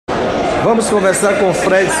Vamos conversar com o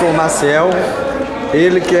Fredson Maciel,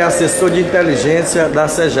 ele que é assessor de inteligência da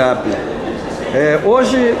SEJAP.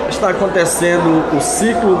 Hoje está acontecendo o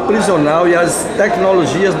ciclo prisional e as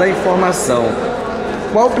tecnologias da informação.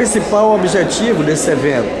 Qual o principal objetivo desse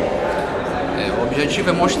evento? O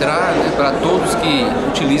objetivo é mostrar, para todos que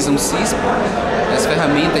utilizam o CISP as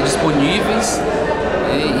ferramentas disponíveis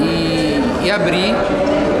e abrir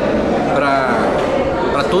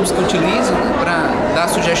para todos que utilizam, para dar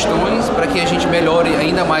sugestões para que a gente melhore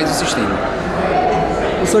ainda mais o sistema.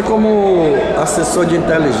 Você, como assessor de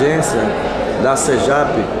inteligência da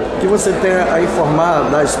SEJAP, que você tem a informar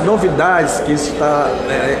das novidades que está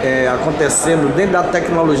acontecendo dentro da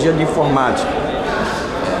tecnologia de informática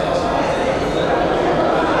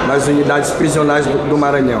nas unidades prisionais do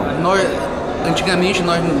Maranhão? Antigamente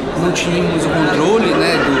nós não tínhamos o controle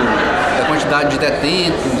da quantidade de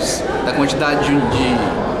detentos, da quantidade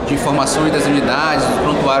de informações das unidades, dos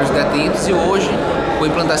prontuários de detentos, e hoje, com a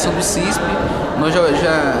implantação do CISP, nós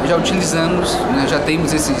já utilizamos, já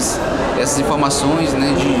temos essas informações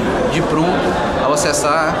de pronto ao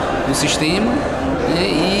acessar o sistema,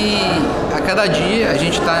 e a cada dia a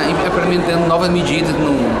gente está implementando novas medidas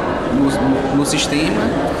no sistema,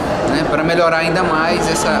 para melhorar ainda mais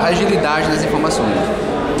essa agilidade das informações.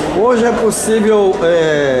 Hoje é possível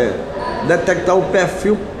detectar o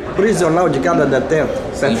perfil prisional de cada detento?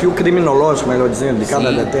 Sim. Perfil criminológico, melhor dizendo, de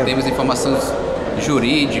cada detento? Temos informações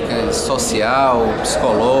jurídicas, social,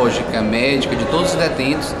 psicológica, médica, de todos os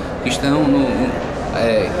detentos que estão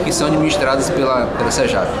que são administrados pela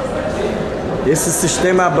SEJAP. Esse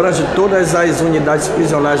sistema abrange todas as unidades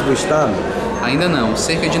prisionais do Estado? Ainda não.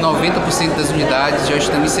 Cerca de 90% das unidades já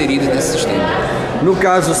estão inseridas nesse sistema. No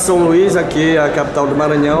caso São Luís, aqui a capital do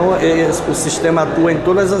Maranhão, o sistema atua em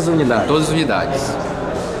todas as unidades? Em todas as unidades.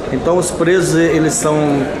 Então os presos, eles são,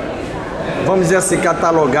 vamos dizer assim,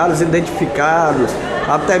 catalogados, identificados,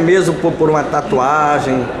 até mesmo por uma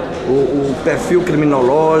tatuagem, o perfil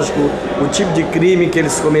criminológico, o tipo de crime que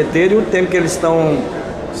eles cometeram e o tempo que eles estão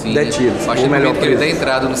detidos. A partir do momento que ele dá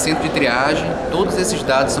entrada no centro de triagem, todos esses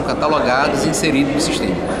dados são catalogados e inseridos no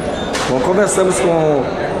sistema. Bom, conversamos com o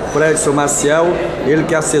Fredson Maciel, ele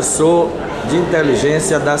que é assessor de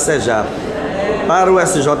inteligência da SEJAP. Para o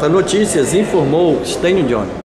SJ Notícias, informou Stênio Johnny.